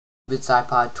It's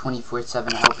iPod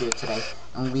 24/7 help here today.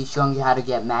 I'm going to be showing you how to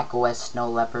get macOS Snow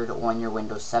Leopard on your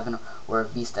Windows 7 or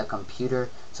Vista computer.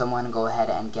 So I'm going to go ahead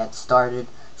and get started.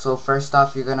 So first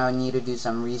off, you're going to need to do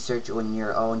some research on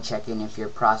your own, checking if your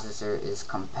processor is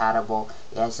compatible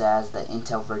as the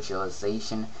Intel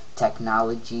virtualization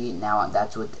technology. Now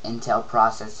that's with Intel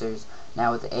processors.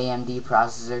 Now with AMD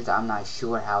processors, I'm not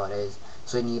sure how it is.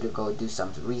 So you need to go do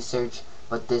some research.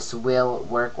 But this will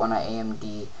work on an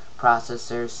AMD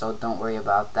processor, so don't worry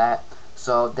about that.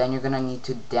 So then you're gonna need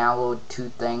to download two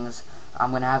things.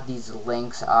 I'm gonna have these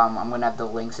links. I'm gonna have the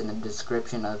links in the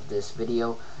description of this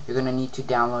video. You're gonna need to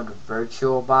download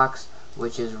Virtualbox,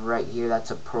 which is right here.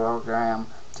 That's a program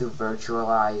to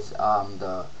virtualize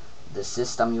the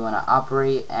system you want to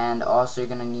operate. And also you're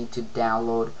gonna need to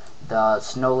download the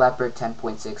Snow Leopard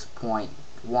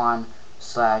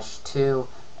 10.6.1/2,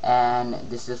 and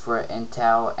this is for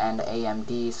Intel and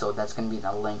AMD, so that's going to be in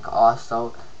the link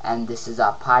also. And this is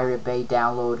a Pirate Bay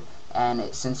download,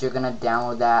 and since you're going to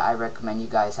download that, I recommend you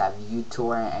guys have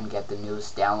uTorrent and get the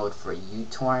newest download for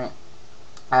uTorrent.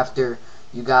 After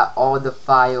you got all the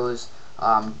files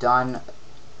done,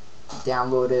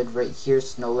 downloaded right here,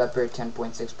 Snow Leopard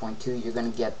 10.6.2, you're going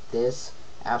to get this.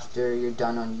 After you're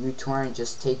done on uTorrent,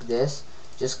 just take this,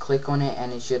 just click on it,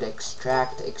 and it should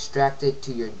extract it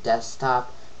to your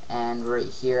desktop. And right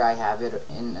here I have it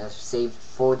in a saved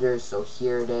folder, so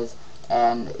here it is,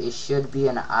 and it should be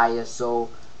an ISO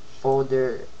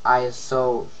folder,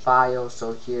 ISO file.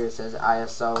 So here it says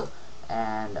ISO,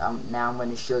 and now I'm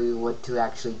going to show you what to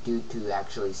actually do to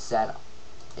actually set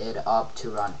it up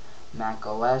to run Mac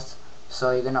OS.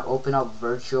 So you're going to open up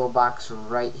Virtualbox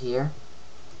right here,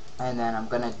 and then I'm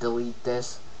going to delete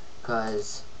this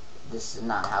because this is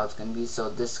not how it's going to be. So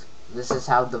this is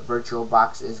how the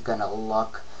Virtualbox is going to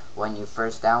look when you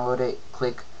first download it.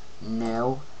 Click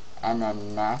new, and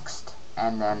then next,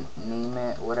 and then name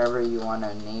it whatever you want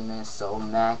to name it, so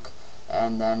Mac,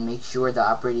 and then make sure the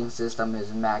operating system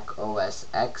is Mac OS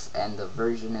X and the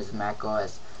version is Mac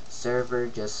OS Server.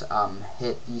 Just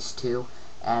hit these two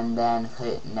and then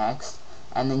hit next,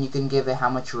 and then you can give it how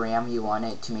much RAM you want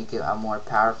it to make it a more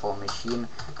powerful machine,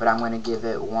 but I'm going to give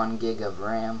it 1 gig of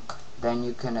RAM. Then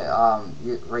you can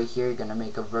right here you're going to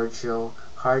make a virtual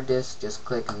hard disk. Just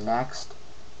click next,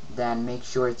 then make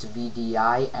sure it's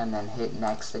VDI, and then hit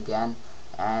next again,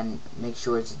 and make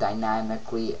sure it's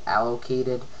dynamically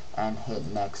allocated, and hit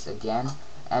next again.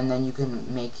 And then you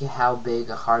can make how big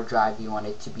a hard drive you want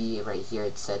it to be. Right here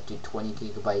it's set to 20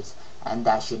 gigabytes, and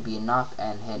that should be enough,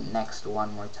 and hit next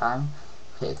one more time.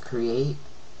 Hit create,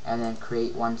 and then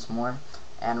create once more,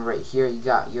 and right here you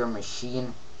got your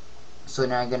machine. So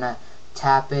now you're gonna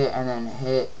tap it and then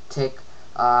hit tick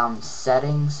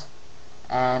settings,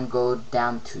 and go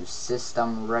down to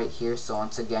system right here. So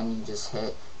once again you just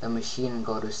hit the machine and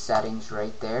go to settings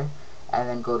right there, and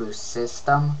then go to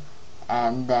system,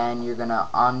 and then you're gonna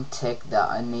untick the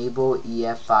enable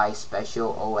EFI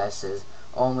special OSs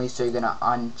only. So you're gonna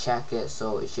uncheck it,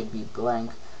 so it should be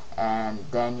blank, and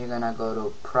then you're gonna go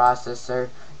to processor.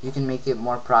 You can make it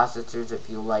more processors if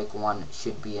you like, one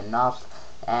should be enough.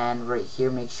 And right here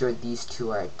make sure these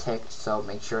two are ticked, so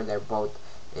make sure they're both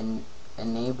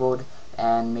enabled,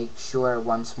 and make sure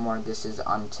once more this is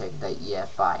unticked, the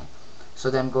EFI.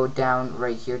 So then go down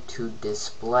right here to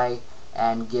display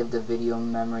and give the video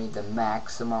memory the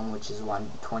maximum, which is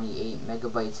 128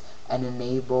 megabytes, and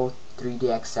enable 3D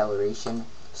acceleration,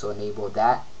 so enable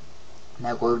that.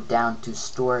 Now go down to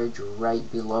storage right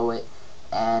below it,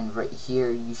 and right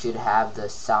here you should have the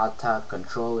SATA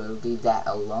controller. Leave that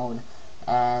alone,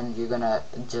 and you're gonna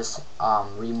just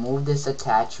remove this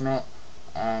attachment,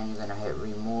 and you're gonna hit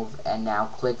remove, and now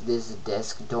click this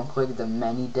disk. Don't click the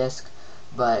many disk,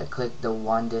 but click the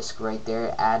one disk right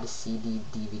there, add CD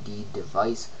DVD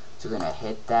device. So you're gonna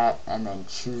hit that and then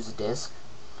choose disk,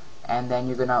 and then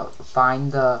you're gonna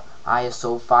find the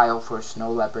ISO file for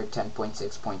Snow Leopard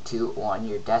 10.6.2 on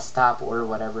your desktop or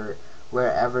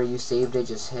wherever you saved it.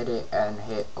 Just hit it and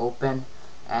hit open,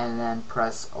 and then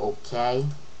press OK.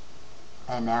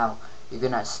 And now you're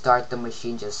gonna start the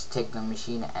machine. Just take the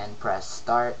machine and press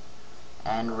start,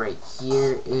 and right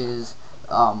here is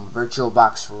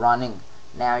Virtualbox running.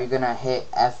 Now you're gonna hit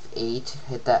F8,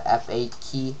 hit the F8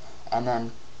 key, and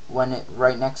then when it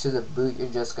right next to the boot, you're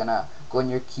just gonna go on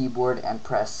your keyboard and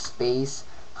press space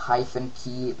hyphen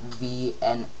key V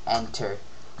and enter.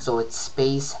 So it's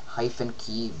space hyphen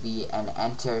key V and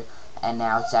enter, and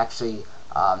now it's actually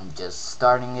just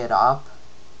starting it up.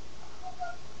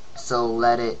 So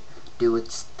let it do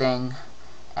its thing,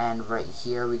 and right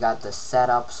here we got the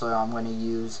setup. So I'm going to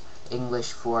use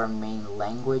English for main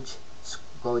language.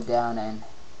 Go down and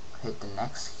hit the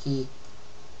next key,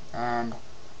 and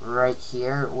right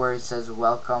here where it says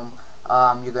welcome,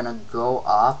 you're gonna go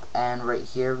up, and right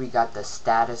here we got the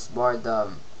status bar, the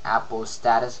Apple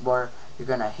status bar. You're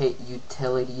gonna hit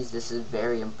utilities. This is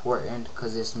very important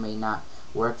because this may not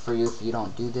work for you if you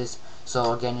don't do this.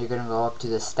 So again, you're gonna go up to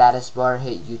the status bar,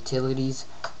 hit utilities,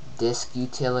 disk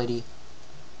utility.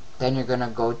 Then you're gonna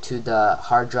go to the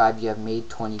hard drive you have made,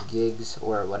 20 gigs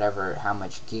or whatever, how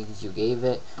much gigs you gave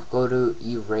it. Go to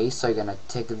erase, so you're gonna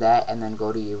tick that and then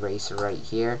go to erase right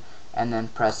here, and then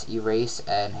press erase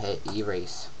and hit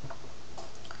erase.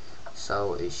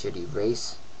 So it should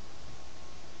erase.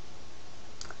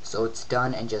 So it's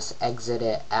done, and just exit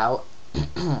it out.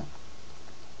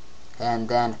 And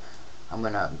then I'm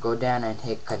gonna go down and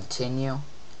hit continue,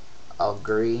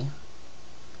 agree.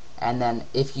 And then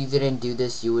if you didn't do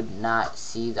this, you would not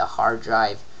see the hard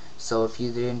drive. So if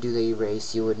you didn't do the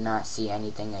erase, you would not see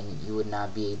anything, and you would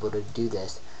not be able to do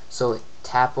this. So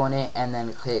tap on it and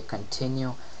then click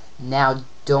continue. Now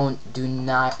do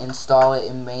not install it.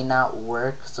 It may not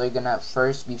work. So you're gonna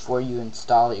first, before you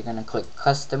install it, you're gonna click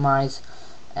customize,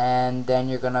 and then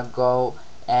you're gonna go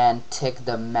and tick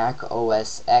the Mac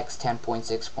OS X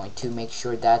 10.6.2. Make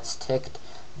sure that's ticked.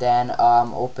 Then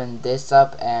open this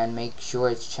up and make sure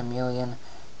it's Chameleon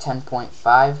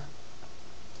 10.5.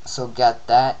 So get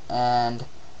that, and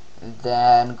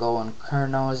then go on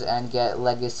kernels and get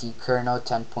legacy kernel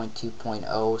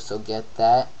 10.2.0. So get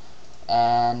that,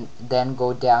 and then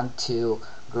go down to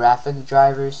graphic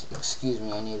drivers. Excuse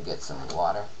me, I need to get some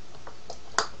water.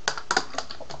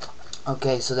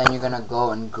 Okay, so then you're gonna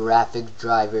go in graphic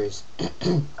drivers,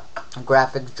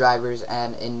 graphic drivers,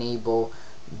 and enable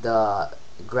the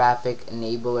graphic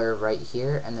enabler right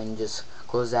here, and then just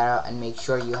close that out and make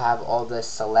sure you have all this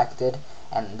selected,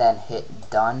 and then hit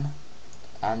done,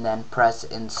 and then press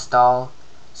install.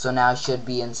 So now it should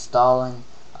be installing.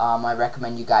 I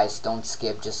recommend you guys don't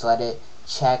skip, just let it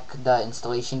check the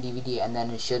installation DVD, and then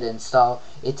it should install.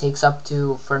 It takes up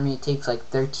to, for me, it takes like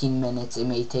 13 minutes. It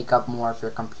may take up more if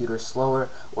your computer's slower,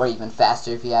 or even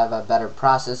faster if you have a better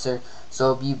processor. So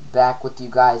I'll be back with you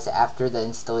guys after the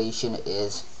installation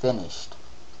is finished.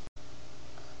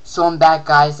 So I'm back,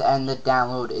 guys, and the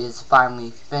download is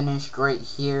finally finished. Right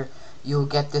here you'll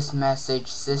get this message,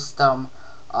 system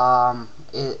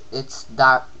it's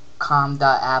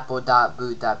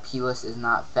 .com.apple.boot.plist is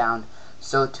not found.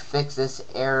 So to fix this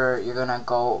error, you're gonna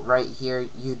go right here.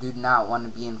 You do not want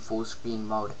to be in full screen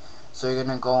mode, so you're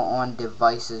gonna go on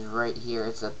devices right here.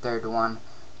 It's the third one.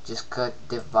 Just click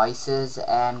devices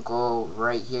and go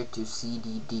right here to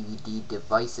CD DVD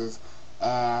devices,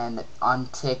 and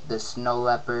untick the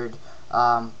Leopard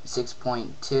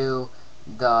 6.2,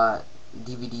 the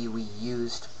DVD we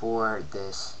used for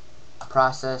this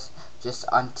process. Just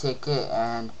untick it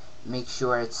and make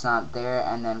sure it's not there,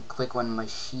 and then click on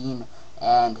machine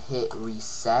and hit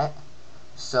reset.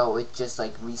 So it's just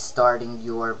like restarting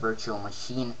your virtual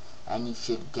machine, and you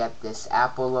should get this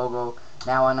Apple logo.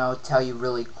 Now I want to tell you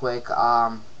really quick,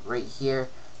 right here,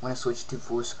 I'm going to switch to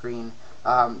full screen.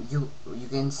 You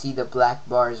can see the black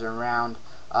bars around.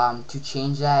 To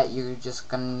change that, you're just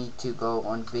going to need to go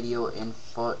on video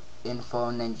info,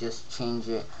 and then just change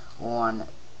it on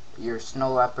your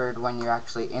Snow Leopard when you're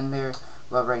actually in there.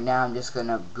 But right now I'm just going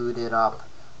to boot it up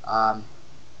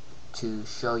to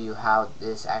show you how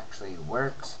this actually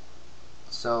works.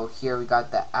 So here we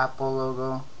got the Apple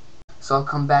logo. So I'll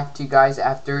come back to you guys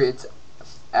after it's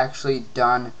actually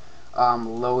done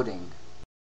loading.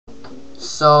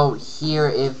 So here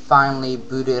it finally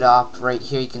booted up. Right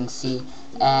here you can see,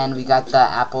 and we got the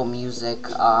Apple Music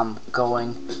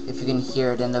going, if you can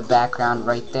hear it in the background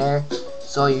right there.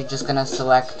 So you're just gonna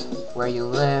select where you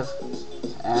live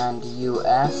and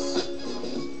US.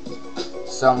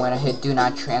 So I'm gonna hit do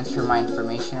not transfer my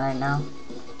information right now,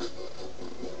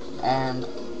 and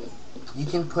you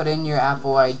can put in your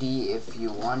Apple ID if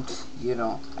you want. You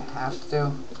don't have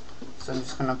to. So I'm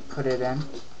just gonna put it in.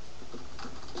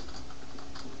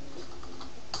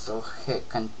 So hit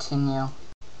continue.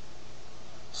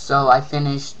 So I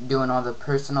finished doing all the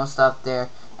personal stuff there,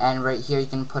 and right here you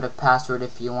can put a password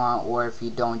if you want, or if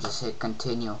you don't, just hit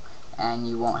continue and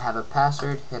you won't have a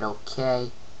password. Hit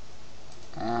OK,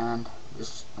 and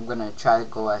I'm gonna try to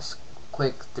go as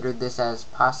quick through this as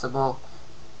possible.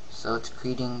 So it's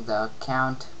creating the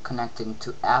account, connecting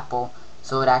to Apple.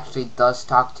 So it actually does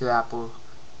talk to Apple.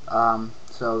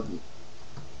 So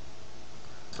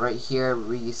right here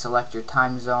we select your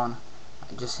time zone,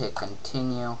 just hit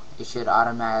continue. It should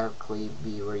automatically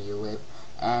be where you live,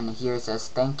 and here it says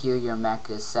thank you, your Mac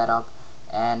is set up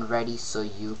and ready so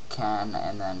you can,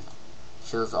 and then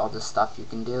shows all the stuff you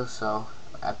can do. So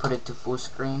I put it to full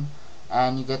screen,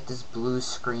 and you get this blue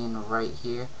screen right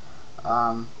here.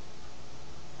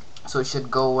 So it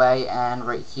should go away, and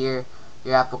right here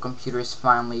your Apple computer is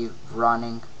finally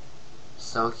running.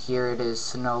 So here it is,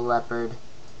 Snow Leopard,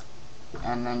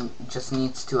 and then just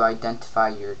needs to identify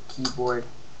your keyboard,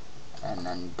 and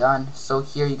then done. So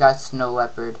here you got Snow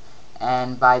Leopard.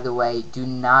 And by the way, do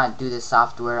not do the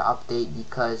software update,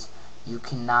 because you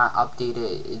cannot update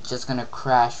it. It's just gonna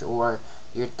crash, or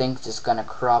your thing's just gonna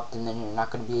corrupt, and then you're not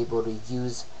gonna be able to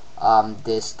use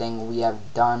this thing we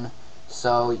have done.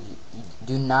 So you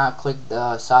do not click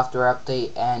the software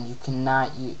update, and you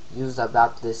cannot use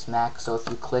About This Mac. So if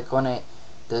you click on it,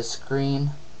 the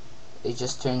screen, it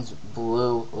just turns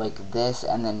blue like this,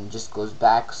 and then just goes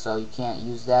back, so you can't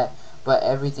use that. But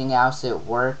everything else, it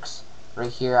works. Right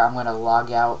here, I'm gonna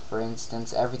log out, for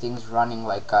instance. Everything's running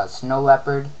like Snow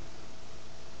Leopard,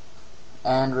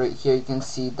 and right here you can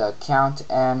see the account.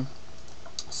 And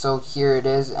so here it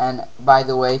is. And by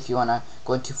the way, if you wanna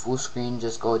go into full screen,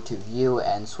 just go to view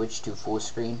and switch to full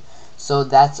screen. So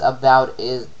that's about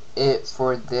it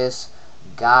for this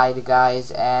guide,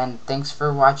 guys, and thanks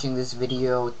for watching this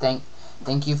video.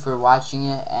 Thank you for watching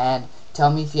it, and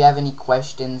tell me if you have any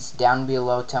questions down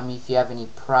below. Tell me if you have any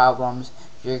problems,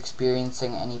 if you're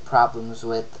experiencing any problems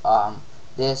with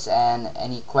this, and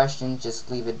any questions,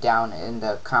 just leave it down in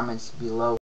the comments below.